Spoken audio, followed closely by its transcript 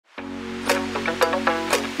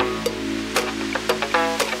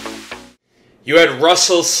You had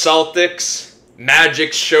Russell's Celtics,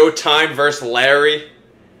 Magic's Showtime versus Larry,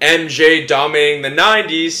 MJ dominating the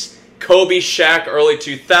 90s, Kobe, Shaq, early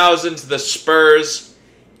 2000s, the Spurs,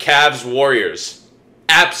 Cavs, Warriors.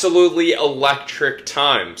 Absolutely electric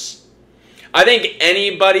times. I think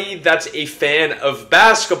anybody that's a fan of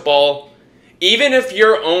basketball, even if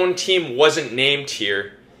your own team wasn't named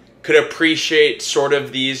here, could appreciate sort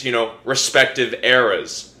of these, respective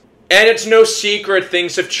eras. And it's no secret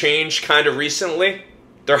things have changed kind of recently.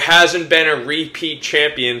 There hasn't been a repeat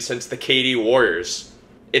champion since the KD Warriors.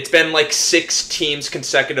 It's been like 6 teams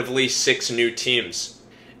consecutively, 6 new teams.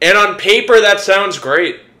 And on paper, that sounds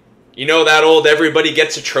great. You know that old everybody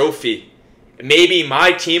gets a trophy. Maybe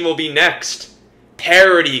my team will be next.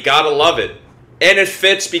 Parity, gotta love it. And it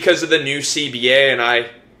fits because of the new CBA, and I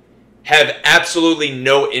have absolutely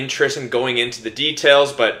no interest in going into the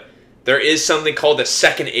details, but there is something called the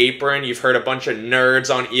second apron. You've heard a bunch of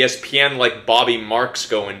nerds on ESPN like Bobby Marks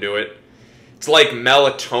go into it. It's like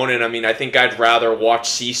melatonin. I mean, I think I'd rather watch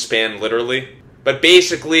C-SPAN literally. But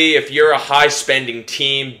basically, if you're a high-spending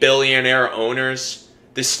team, billionaire owners,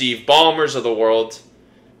 the Steve Ballmers of the world,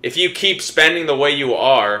 if you keep spending the way you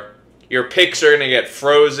are, your picks are going to get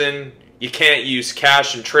frozen. You can't use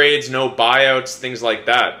cash in trades, no buyouts, things like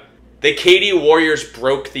that. The KD Warriors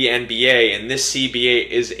broke the NBA, and this CBA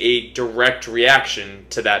is a direct reaction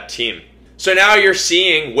to that team. So now you're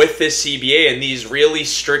seeing, with this CBA and these really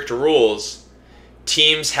strict rules,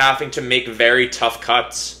 teams having to make very tough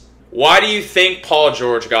cuts. Why do you think Paul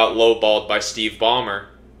George got lowballed by Steve Ballmer?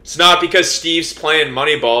 It's not because Steve's playing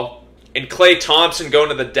Moneyball, and Klay Thompson going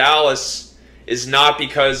to the Dallas is not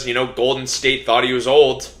because, Golden State thought he was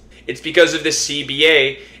old. It's because of this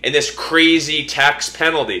CBA and this crazy tax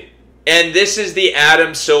penalty. And this is the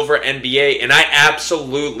Adam Silver NBA, and I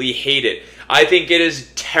absolutely hate it. I think it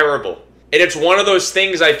is terrible. And it's one of those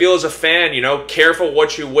things I feel as a fan, careful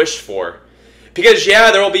what you wish for. Because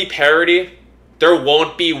yeah, there will be parity. There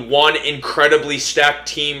won't be one incredibly stacked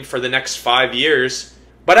team for the next 5 years.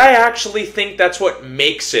 But I actually think that's what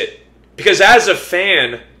makes it. Because as a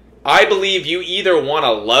fan, I believe you either want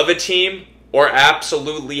to love a team or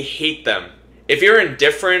absolutely hate them. If you're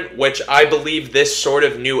indifferent, which I believe this sort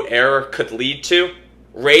of new era could lead to,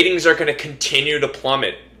 ratings are going to continue to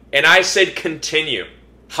plummet. And I said continue.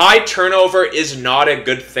 High turnover is not a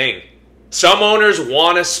good thing. Some owners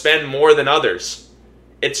want to spend more than others.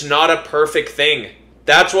 It's not a perfect thing.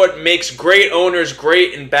 That's what makes great owners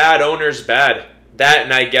great and bad owners bad. That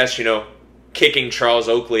and I guess, kicking Charles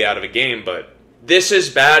Oakley out of a game, but this is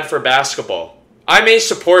bad for basketball. I may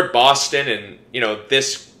support Boston and,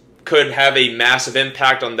 this could have a massive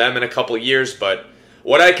impact on them in a couple years, but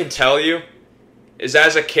what I can tell you is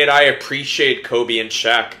as a kid, I appreciate Kobe and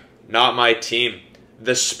Shaq, not my team.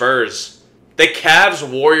 The Spurs. The Cavs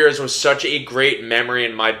Warriors was such a great memory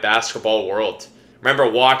in my basketball world. Remember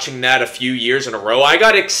watching that a few years in a row? I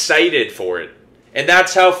got excited for it. And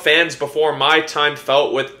that's how fans before my time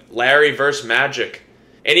felt with Larry versus Magic.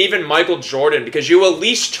 And even Michael Jordan, because you at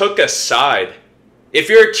least took a side. If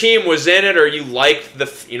your team was in it or you liked the,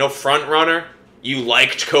 front runner, you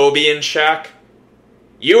liked Kobe and Shaq,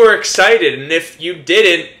 you were excited. And if you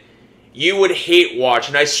didn't, you would hate watch.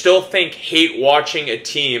 And I still think hate watching a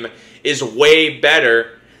team is way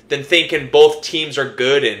better than thinking both teams are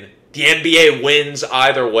good and the NBA wins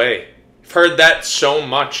either way. I've heard that so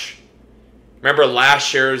much. Remember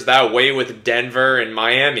last year it was that way with Denver and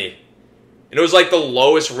Miami. And it was like the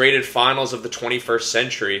lowest rated finals of the 21st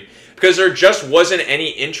century because there just wasn't any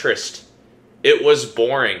interest. It was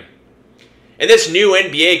boring. And this new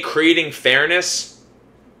NBA creating fairness,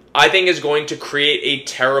 I think is going to create a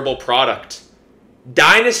terrible product.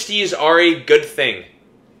 Dynasties are a good thing.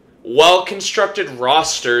 Well-constructed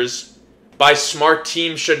rosters by smart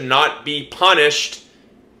teams should not be punished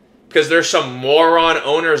because there's some moron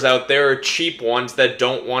owners out there or cheap ones that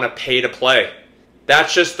don't want to pay to play.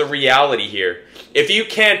 That's just the reality here. If you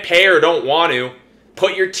can't pay or don't want to,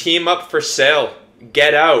 put your team up for sale.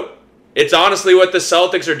 Get out. It's honestly what the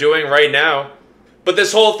Celtics are doing right now. But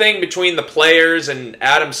this whole thing between the players and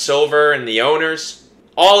Adam Silver and the owners,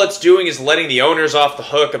 all it's doing is letting the owners off the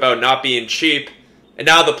hook about not being cheap. And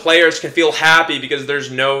now the players can feel happy because there's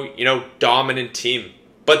no, dominant team.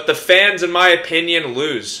 But the fans, in my opinion,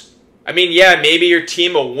 lose. I mean, yeah, maybe your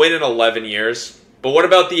team will win in 11 years. But what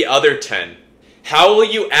about the other 10? How will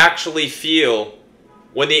you actually feel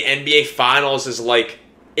when the NBA Finals is like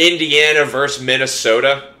Indiana versus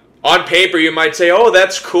Minnesota? On paper, you might say, oh,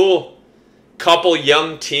 that's cool. Couple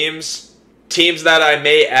young teams. Teams that I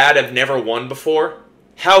may add have never won before.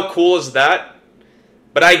 How cool is that?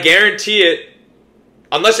 But I guarantee it,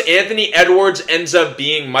 Unless Anthony Edwards ends up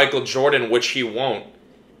being Michael Jordan, which he won't.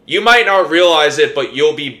 You might not realize it, but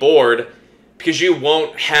you'll be bored because you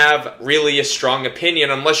won't have really a strong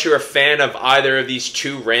opinion unless you're a fan of either of these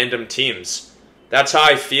two random teams. That's how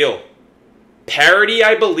I feel. Parity,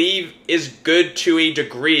 I believe, is good to a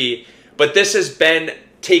degree, but this has been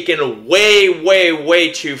taken way, way,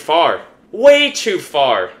 way too far. Way too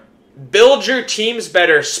far. Build your teams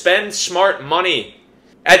better. Spend smart money.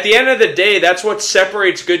 At the end of the day, that's what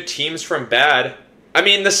separates good teams from bad. I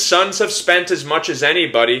mean, the Suns have spent as much as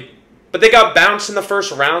anybody, but they got bounced in the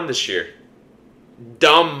first round this year.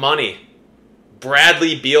 Dumb money.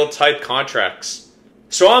 Bradley Beal type contracts.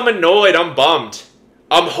 So I'm annoyed, I'm bummed.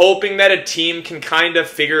 I'm hoping that a team can kind of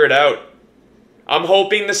figure it out. I'm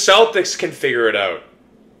hoping the Celtics can figure it out.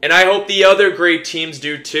 And I hope the other great teams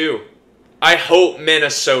do too. I hope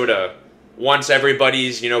Minnesota, once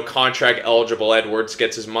everybody's, contract eligible, Edwards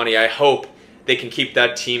gets his money, I hope they can keep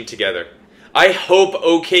that team together. I hope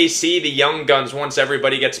OKC, the young guns, once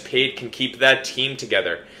everybody gets paid, can keep that team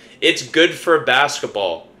together. It's good for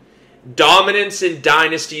basketball. Dominance in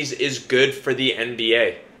dynasties is good for the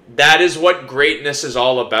NBA. That is what greatness is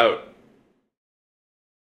all about.